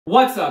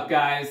What's up,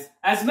 guys?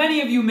 As many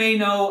of you may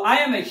know, I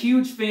am a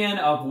huge fan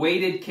of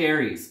weighted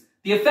carries.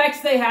 The effects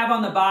they have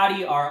on the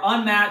body are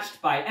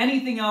unmatched by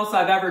anything else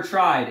I've ever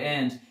tried,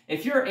 and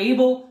if you're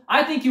able,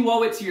 I think you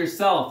owe it to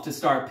yourself to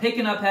start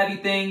picking up heavy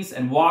things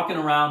and walking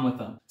around with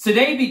them.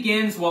 Today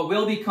begins what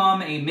will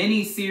become a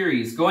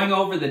mini-series going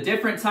over the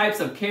different types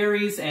of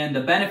carries and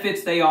the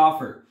benefits they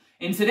offer.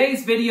 In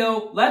today's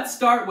video, let's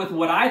start with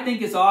what I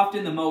think is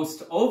often the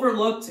most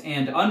overlooked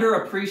and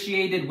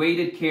underappreciated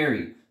weighted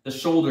carry, the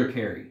shoulder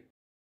carry.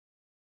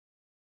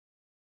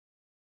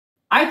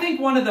 I think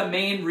one of the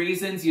main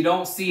reasons you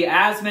don't see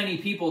as many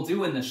people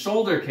doing the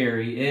shoulder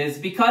carry is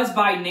because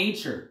by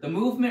nature, the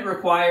movement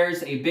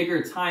requires a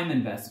bigger time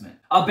investment.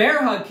 A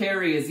bear hug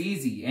carry is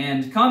easy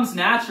and comes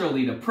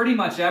naturally to pretty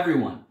much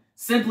everyone.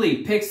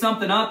 Simply pick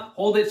something up,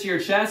 hold it to your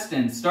chest,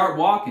 and start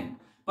walking.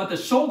 But the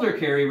shoulder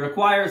carry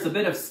requires a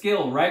bit of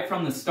skill right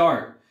from the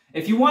start.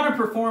 If you want to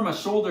perform a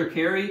shoulder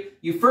carry,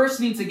 you first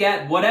need to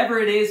get whatever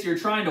it is you're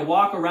trying to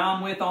walk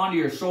around with onto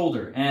your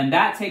shoulder, and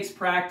that takes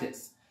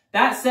practice.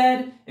 That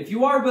said, if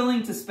you are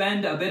willing to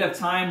spend a bit of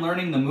time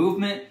learning the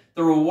movement,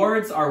 the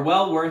rewards are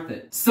well worth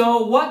it.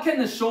 So what can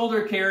the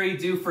shoulder carry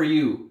do for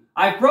you?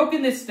 I've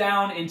broken this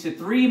down into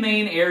three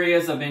main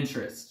areas of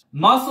interest: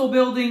 muscle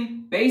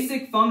building,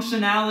 basic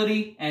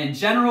functionality, and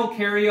general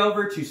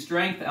carryover to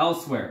strength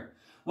elsewhere.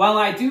 While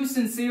I do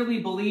sincerely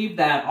believe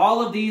that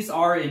all of these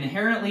are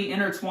inherently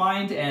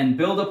intertwined and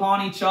build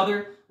upon each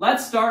other,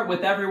 let's start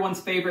with everyone's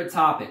favorite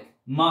topic,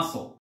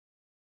 muscle.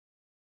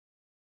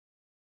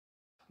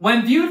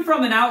 When viewed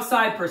from an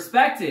outside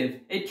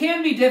perspective, it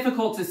can be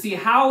difficult to see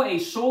how a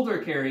shoulder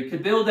carry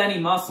could build any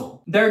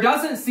muscle. There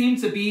doesn't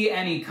seem to be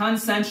any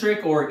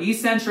concentric or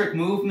eccentric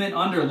movement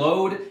under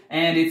load,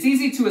 and it's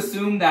easy to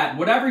assume that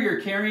whatever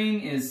you're carrying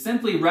is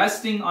simply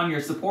resting on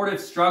your supportive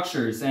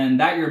structures and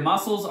that your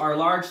muscles are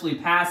largely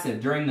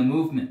passive during the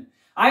movement.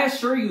 I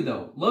assure you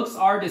though, looks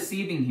are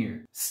deceiving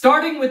here.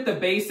 Starting with the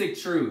basic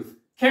truth.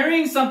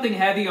 Carrying something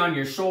heavy on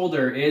your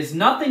shoulder is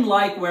nothing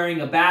like wearing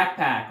a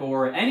backpack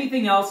or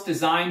anything else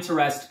designed to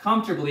rest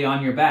comfortably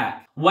on your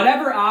back.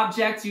 Whatever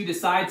object you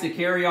decide to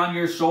carry on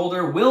your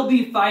shoulder will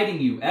be fighting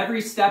you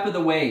every step of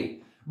the way.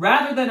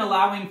 Rather than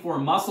allowing for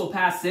muscle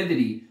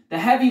passivity, the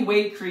heavy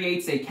weight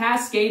creates a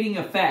cascading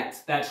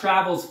effect that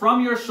travels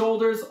from your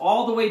shoulders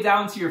all the way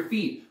down to your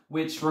feet,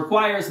 which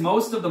requires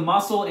most of the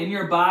muscle in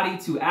your body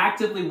to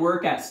actively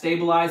work at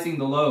stabilizing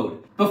the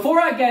load.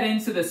 Before I get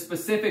into the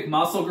specific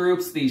muscle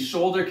groups the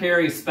shoulder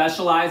carry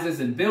specializes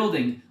in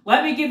building,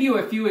 let me give you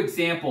a few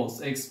examples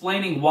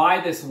explaining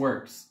why this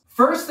works.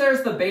 First,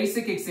 there's the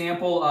basic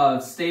example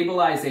of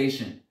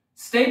stabilization.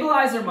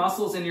 Stabilizer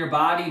muscles in your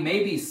body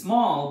may be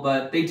small,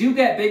 but they do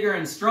get bigger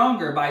and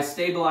stronger by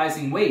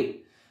stabilizing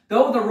weight.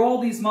 Though the role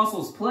these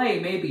muscles play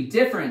may be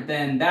different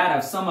than that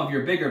of some of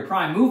your bigger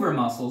prime mover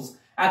muscles,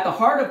 at the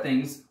heart of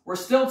things, we're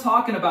still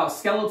talking about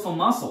skeletal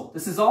muscle.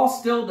 This is all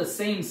still the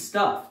same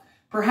stuff.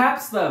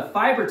 Perhaps the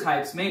fiber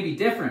types may be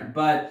different,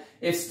 but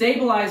if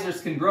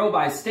stabilizers can grow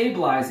by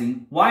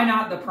stabilizing, why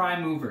not the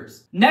prime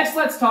movers? Next,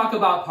 let's talk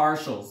about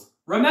partials.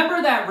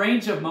 Remember that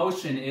range of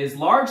motion is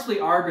largely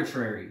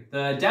arbitrary.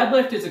 The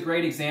deadlift is a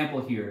great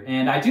example here,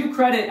 and I do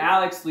credit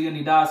Alex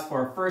Leonidas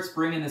for first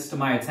bringing this to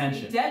my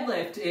attention.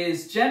 Deadlift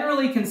is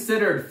generally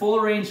considered full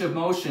range of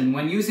motion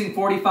when using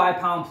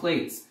 45-pound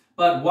plates,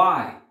 but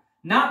why?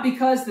 Not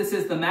because this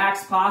is the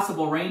max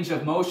possible range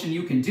of motion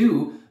you can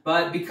do,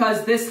 but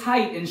because this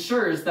height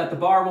ensures that the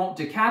bar won't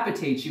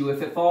decapitate you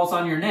if it falls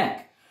on your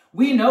neck.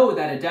 We know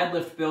that a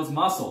deadlift builds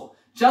muscle,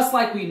 just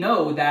like we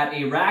know that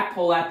a rack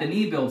pull at the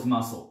knee builds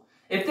muscle.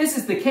 If this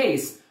is the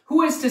case,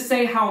 who is to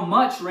say how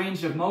much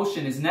range of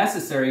motion is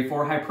necessary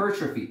for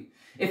hypertrophy?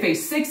 If a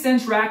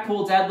 6-inch rack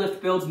pull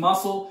deadlift builds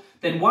muscle,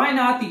 then why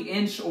not the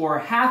inch or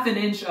half an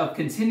inch of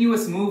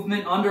continuous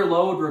movement under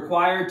load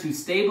required to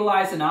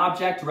stabilize an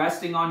object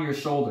resting on your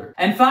shoulder?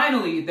 And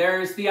finally,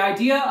 there's the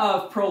idea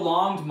of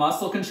prolonged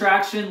muscle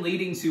contraction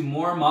leading to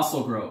more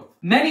muscle growth.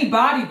 Many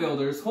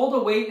bodybuilders hold a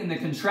weight in the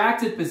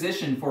contracted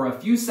position for a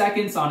few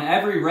seconds on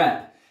every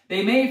rep.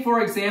 They may,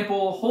 for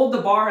example, hold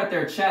the bar at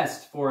their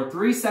chest for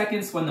 3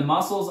 seconds when the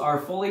muscles are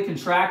fully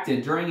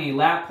contracted during a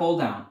lat pull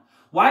down.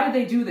 Why do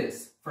they do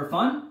this? For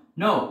fun?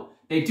 No.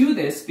 They do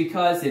this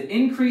because it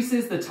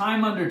increases the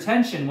time under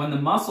tension when the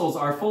muscles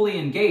are fully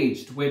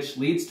engaged, which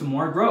leads to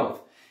more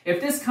growth. If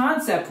this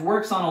concept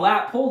works on a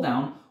lat pull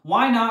down,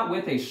 why not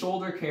with a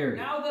shoulder carry?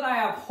 Now that I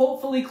have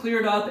hopefully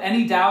cleared up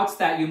any doubts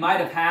that you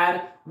might have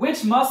had,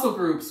 which muscle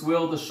groups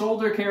will the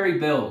shoulder carry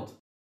build?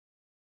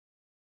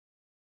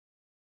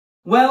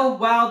 Well,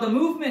 while the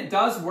movement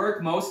does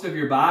work most of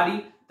your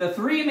body, the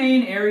three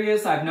main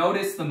areas I've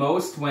noticed the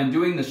most when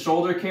doing the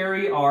shoulder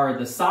carry are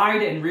the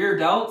side and rear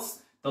delts,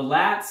 the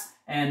lats,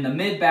 and the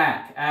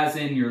mid-back, as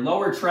in your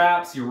lower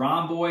traps, your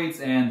rhomboids,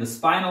 and the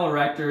spinal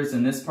erectors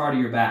in this part of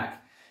your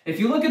back. If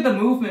you look at the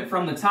movement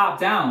from the top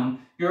down,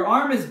 your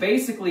arm is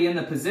basically in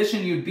the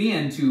position you'd be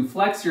in to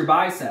flex your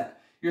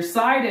bicep. Your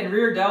side and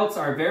rear delts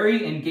are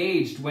very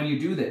engaged when you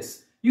do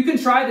this. You can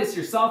try this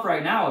yourself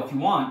right now if you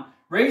want.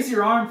 Raise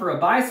your arm for a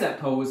bicep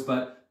pose,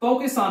 but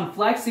focus on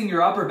flexing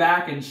your upper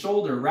back and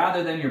shoulder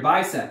rather than your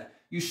bicep.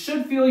 You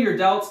should feel your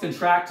delts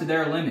contract to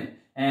their limit,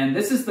 and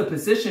this is the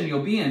position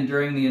you'll be in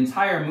during the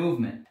entire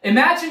movement.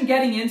 Imagine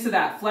getting into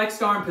that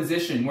flexed arm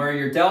position where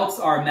your delts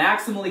are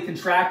maximally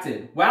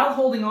contracted while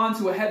holding on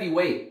to a heavy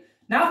weight.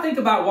 Now think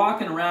about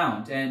walking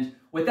around, and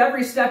with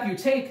every step you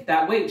take,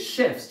 that weight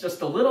shifts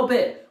just a little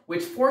bit,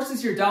 which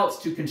forces your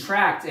delts to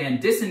contract and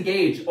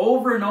disengage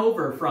over and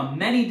over from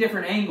many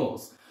different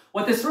angles.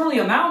 What this really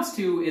amounts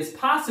to is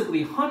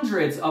possibly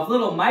hundreds of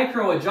little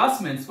micro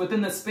adjustments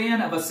within the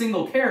span of a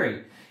single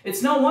carry.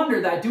 It's no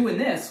wonder that doing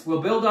this will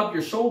build up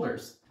your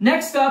shoulders.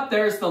 Next up,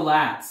 there's the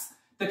lats.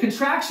 The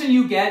contraction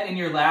you get in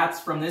your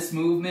lats from this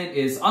movement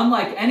is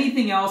unlike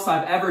anything else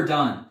I've ever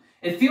done.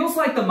 It feels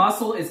like the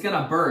muscle is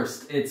gonna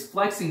burst. It's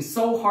flexing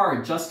so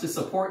hard just to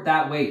support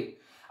that weight.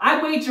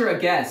 I'd wager a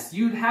guess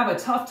you'd have a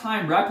tough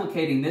time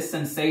replicating this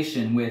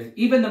sensation with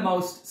even the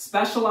most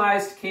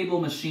specialized cable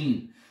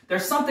machine.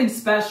 There's something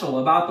special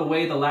about the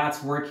way the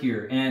lats work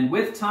here, and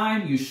with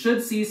time, you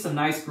should see some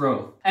nice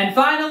growth. And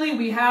finally,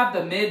 we have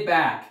the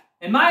mid-back.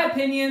 In my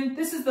opinion,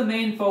 this is the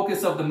main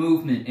focus of the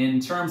movement in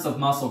terms of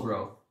muscle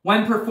growth.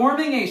 When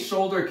performing a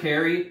shoulder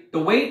carry, the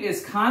weight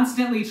is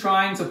constantly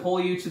trying to pull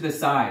you to the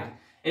side.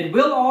 It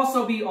will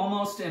also be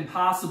almost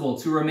impossible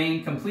to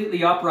remain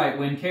completely upright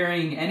when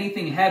carrying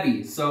anything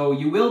heavy, so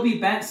you will be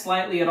bent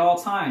slightly at all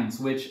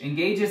times, which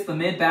engages the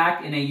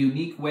mid-back in a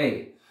unique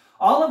way.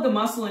 All of the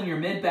muscle in your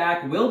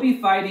mid-back will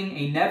be fighting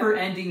a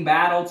never-ending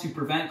battle to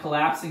prevent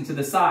collapsing to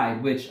the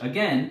side, which,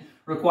 again,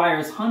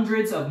 requires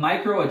hundreds of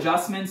micro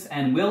adjustments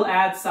and will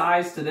add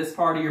size to this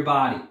part of your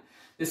body.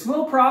 This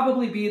will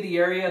probably be the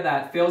area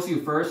that fails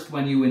you first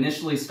when you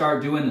initially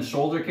start doing the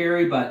shoulder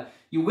carry, but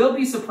you will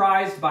be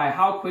surprised by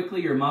how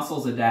quickly your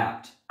muscles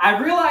adapt. I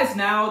realize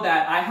now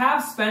that I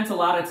have spent a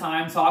lot of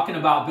time talking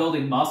about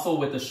building muscle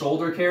with the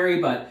shoulder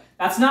carry, but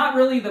that's not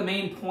really the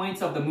main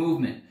point of the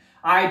movement.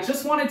 I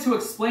just wanted to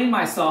explain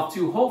myself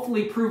to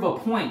hopefully prove a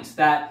point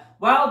that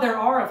while there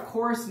are, of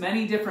course,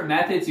 many different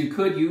methods you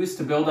could use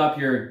to build up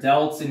your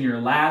delts and your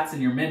lats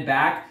and your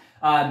mid-back,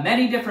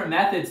 many different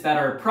methods that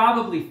are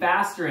probably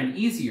faster and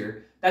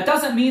easier, that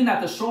doesn't mean that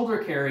the shoulder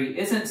carry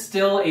isn't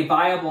still a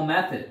viable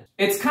method.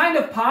 It's kind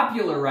of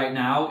popular right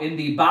now in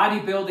the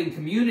bodybuilding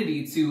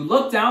community to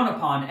look down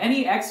upon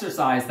any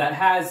exercise that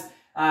has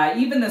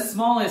even the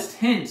smallest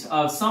hint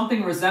of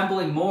something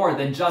resembling more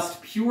than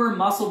just pure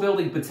muscle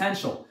building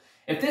potential.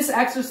 If this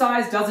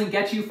exercise doesn't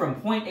get you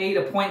from point A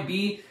to point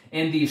B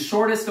in the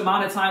shortest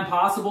amount of time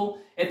possible,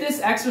 if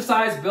this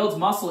exercise builds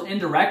muscle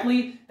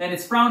indirectly, then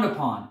it's frowned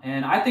upon,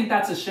 and I think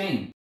that's a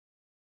shame.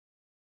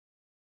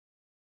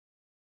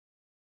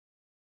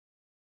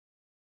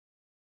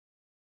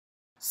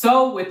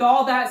 So, with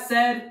all that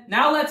said,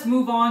 now let's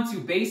move on to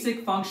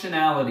basic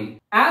functionality.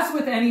 As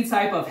with any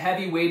type of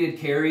heavy-weighted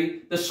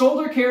carry, the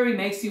shoulder carry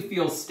makes you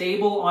feel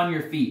stable on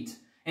your feet.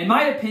 In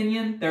my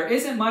opinion, there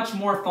isn't much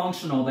more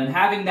functional than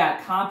having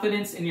that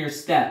confidence in your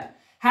step,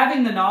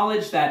 having the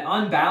knowledge that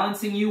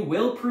unbalancing you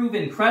will prove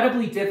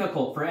incredibly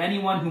difficult for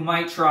anyone who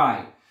might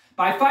try.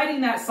 By fighting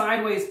that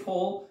sideways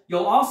pull,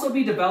 you'll also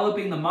be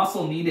developing the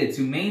muscle needed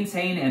to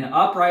maintain an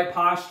upright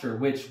posture,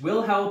 which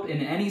will help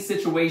in any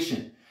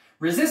situation.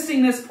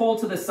 Resisting this pull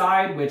to the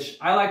side, which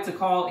I like to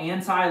call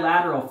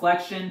anti-lateral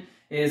flexion,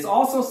 is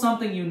also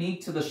something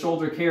unique to the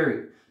shoulder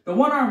carry. The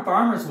one-arm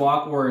farmer's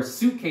walk or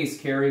suitcase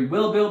carry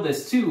will build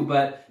this too,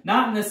 but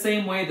not in the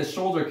same way the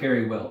shoulder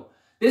carry will.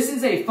 This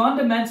is a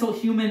fundamental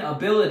human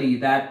ability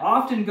that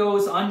often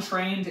goes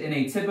untrained in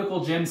a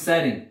typical gym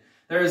setting.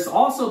 There's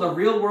also the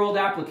real-world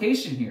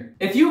application here.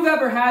 If you've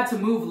ever had to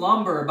move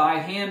lumber by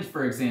hand,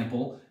 for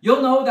example,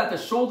 you'll know that the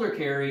shoulder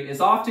carry is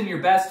often your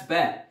best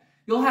bet.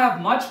 You'll have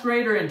much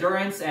greater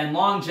endurance and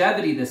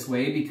longevity this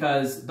way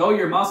because though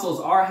your muscles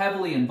are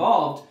heavily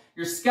involved,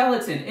 your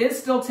skeleton is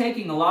still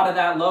taking a lot of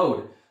that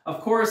load.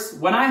 Of course,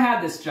 when I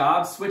had this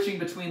job, switching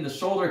between the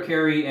shoulder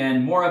carry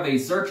and more of a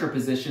zercher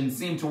position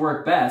seemed to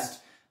work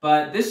best,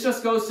 but this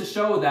just goes to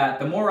show that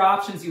the more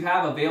options you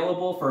have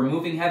available for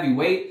moving heavy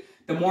weight,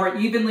 the more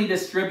evenly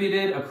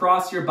distributed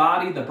across your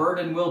body the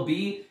burden will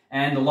be,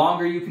 and the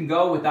longer you can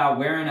go without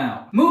wearing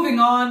out. Moving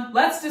on,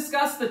 let's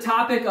discuss the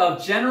topic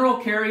of general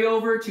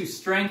carryover to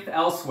strength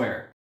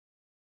elsewhere.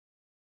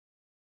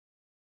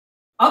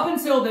 Up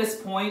until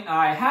this point,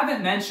 I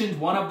haven't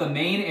mentioned one of the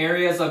main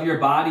areas of your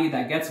body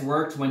that gets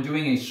worked when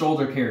doing a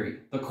shoulder carry,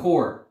 the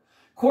core.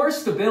 Core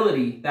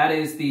stability, that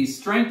is the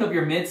strength of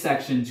your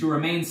midsection to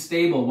remain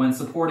stable when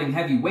supporting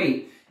heavy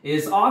weight,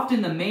 is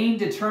often the main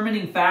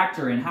determining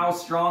factor in how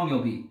strong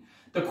you'll be.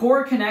 The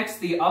core connects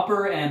the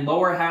upper and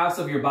lower halves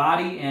of your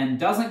body and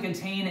doesn't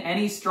contain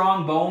any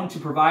strong bone to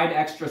provide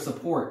extra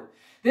support.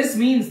 This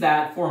means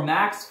that for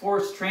max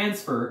force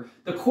transfer,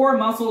 the core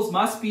muscles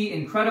must be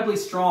incredibly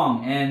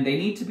strong, and they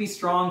need to be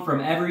strong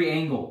from every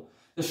angle.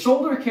 The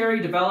shoulder carry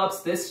develops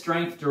this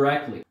strength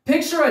directly.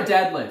 Picture a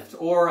deadlift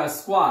or a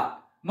squat.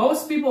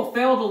 Most people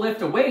fail to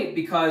lift a weight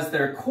because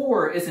their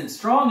core isn't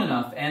strong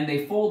enough and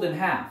they fold in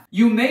half.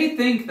 You may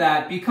think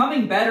that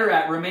becoming better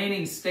at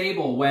remaining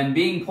stable when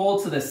being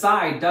pulled to the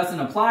side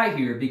doesn't apply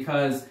here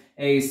because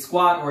a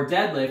squat or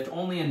deadlift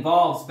only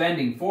involves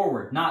bending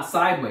forward, not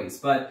sideways,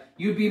 but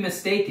you'd be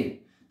mistaken.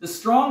 The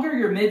stronger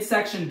your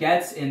midsection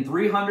gets in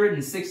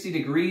 360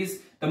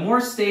 degrees, the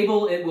more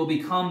stable it will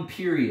become,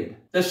 period.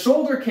 The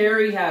shoulder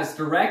carry has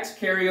direct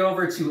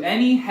carryover to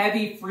any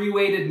heavy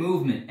free-weighted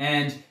movement,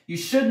 and you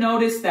should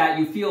notice that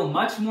you feel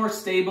much more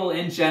stable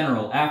in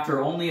general after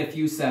only a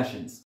few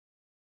sessions.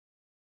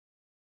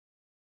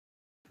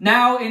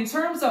 Now, in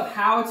terms of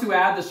how to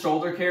add the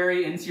shoulder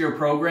carry into your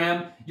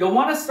program, you'll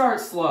want to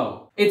start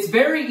slow. It's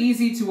very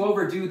easy to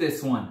overdo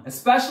this one,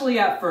 especially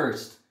at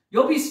first.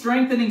 You'll be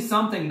strengthening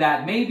something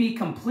that may be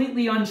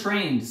completely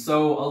untrained,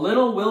 so a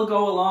little will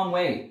go a long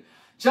way.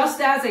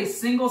 Just as a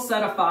single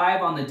set of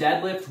 5 on the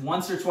deadlift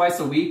once or twice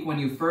a week when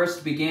you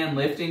first began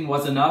lifting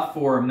was enough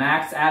for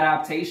max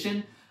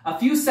adaptation, a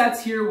few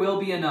sets here will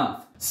be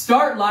enough.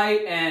 Start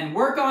light and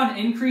work on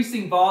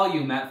increasing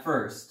volume at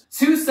first.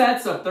 2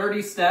 sets of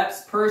 30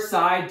 steps per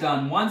side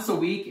done once a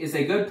week is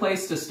a good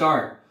place to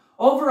start.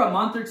 Over a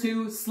month or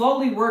two,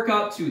 slowly work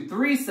up to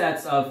 3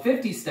 sets of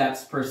 50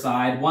 steps per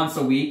side once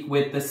a week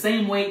with the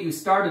same weight you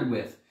started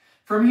with.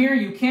 From here,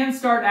 you can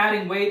start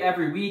adding weight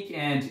every week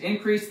and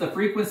increase the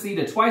frequency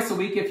to twice a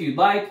week if you'd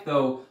like,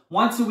 though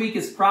once a week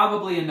is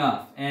probably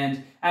enough.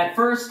 And at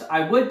first,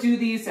 I would do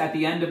these at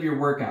the end of your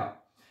workout.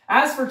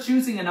 As for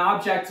choosing an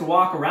object to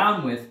walk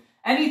around with,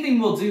 anything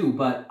will do,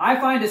 but I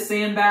find a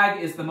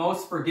sandbag is the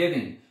most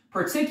forgiving,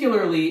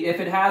 particularly if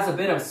it has a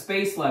bit of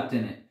space left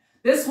in it.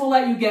 This will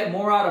let you get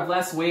more out of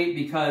less weight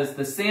because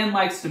the sand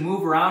likes to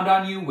move around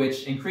on you,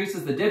 which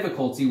increases the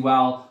difficulty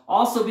while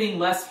also being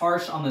less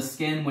harsh on the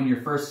skin when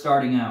you're first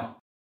starting out.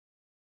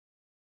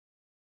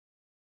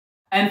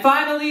 And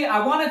finally,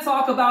 I want to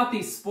talk about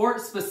the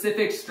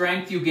sport-specific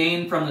strength you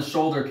gain from the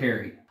shoulder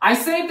carry. I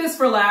saved this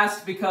for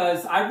last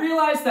because I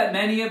realize that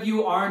many of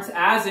you aren't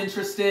as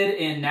interested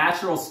in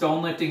natural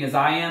stone lifting as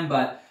I am,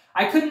 but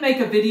I couldn't make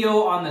a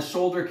video on the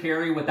shoulder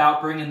carry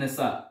without bringing this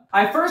up.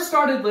 I first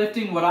started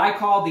lifting what I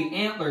call the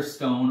antler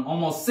stone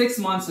almost 6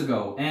 months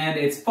ago, and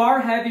it's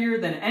far heavier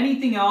than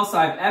anything else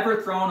I've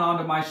ever thrown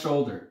onto my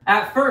shoulder.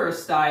 At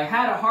first, I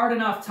had a hard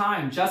enough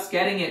time just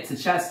getting it to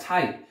chest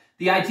height.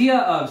 The idea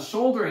of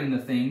shouldering the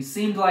thing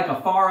seemed like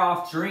a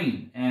far-off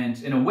dream, and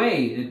in a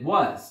way, it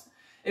was.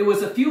 It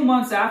was a few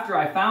months after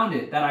I found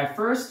it that I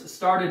first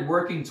started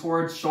working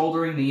towards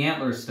shouldering the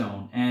antler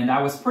stone, and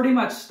I was pretty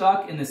much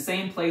stuck in the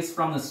same place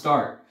from the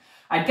start.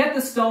 I'd get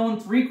the stone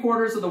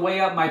 3/4 of the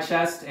way up my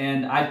chest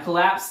and I'd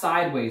collapse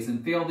sideways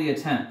and fail the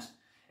attempt.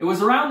 It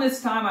was around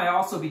this time I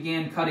also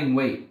began cutting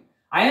weight.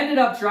 I ended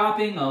up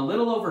dropping a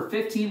little over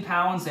 15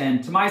 pounds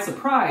and to my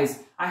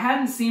surprise, I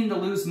hadn't seemed to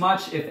lose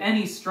much if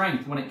any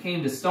strength when it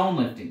came to stone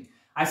lifting.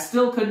 I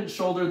still couldn't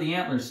shoulder the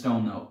antler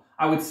stone though.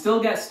 I would still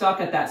get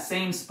stuck at that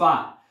same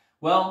spot.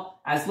 Well,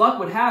 as luck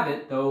would have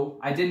it, though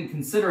I didn't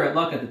consider it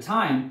luck at the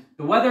time,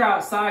 the weather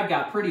outside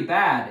got pretty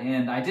bad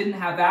and I didn't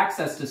have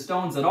access to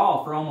stones at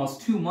all for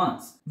almost 2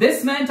 months.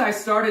 This meant I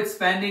started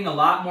spending a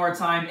lot more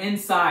time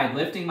inside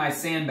lifting my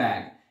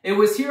sandbag. It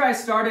was here I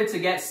started to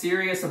get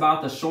serious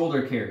about the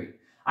shoulder carry.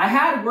 I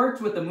had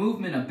worked with the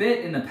movement a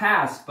bit in the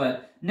past,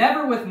 but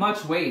never with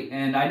much weight,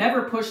 and I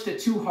never pushed it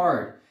too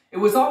hard. It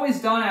was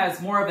always done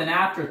as more of an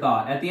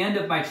afterthought at the end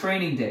of my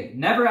training day,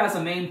 never as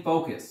a main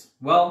focus.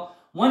 Well,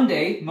 one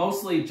day,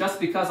 mostly just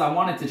because I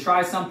wanted to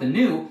try something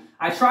new,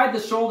 I tried the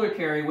shoulder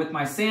carry with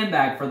my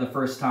sandbag for the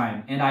first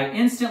time, and I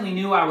instantly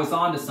knew I was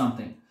onto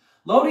something.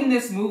 Loading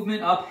this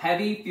movement up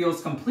heavy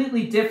feels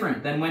completely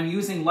different than when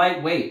using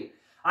light weight.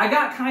 I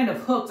got kind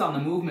of hooked on the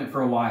movement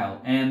for a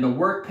while, and the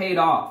work paid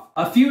off.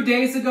 A few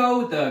days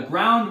ago, the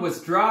ground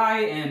was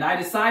dry, and I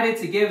decided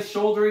to give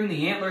shouldering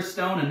the antler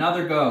stone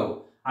another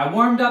go. I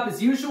warmed up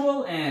as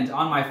usual, and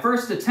on my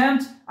first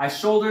attempt, I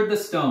shouldered the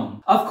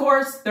stone. Of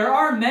course, there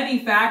are many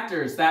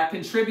factors that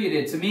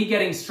contributed to me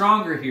getting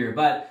stronger here,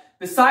 but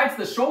besides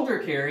the shoulder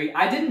carry,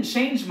 I didn't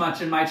change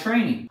much in my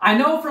training. I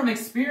know from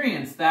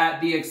experience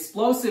that the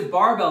explosive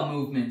barbell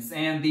movements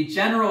and the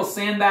general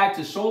sandbag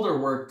to shoulder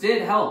work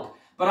did help,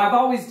 but I've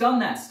always done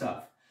that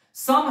stuff.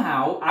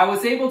 Somehow, I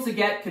was able to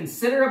get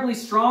considerably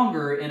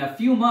stronger in a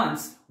few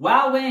months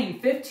while weighing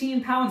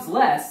 15 pounds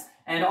less,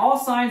 and all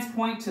signs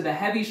point to the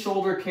heavy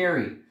shoulder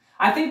carry.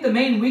 I think the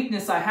main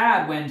weakness I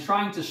had when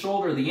trying to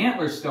shoulder the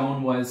antler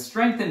stone was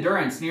strength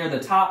endurance near the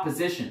top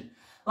position.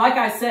 Like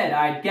I said,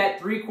 I'd get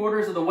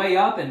 3/4 of the way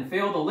up and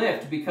fail the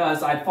lift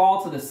because I'd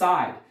fall to the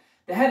side.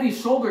 The heavy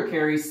shoulder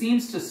carry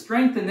seems to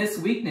strengthen this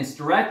weakness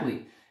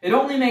directly. It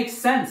only makes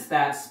sense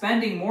that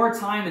spending more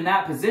time in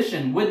that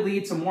position would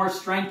lead to more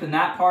strength in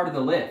that part of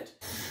the lift.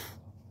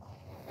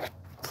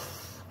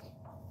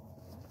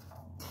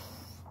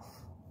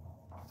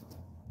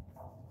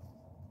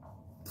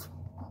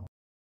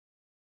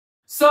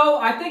 So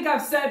I think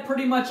I've said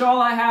pretty much all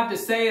I have to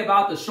say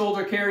about the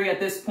shoulder carry at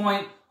this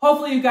point.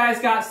 Hopefully you guys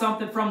got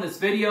something from this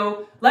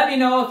video. Let me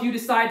know if you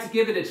decide to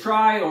give it a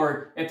try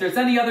or if there's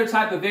any other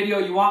type of video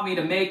you want me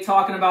to make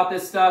talking about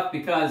this stuff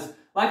because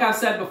like I've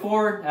said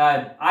before,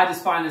 I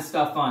just find this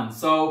stuff fun.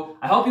 So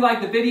I hope you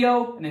liked the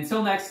video and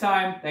until next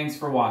time, thanks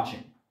for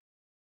watching.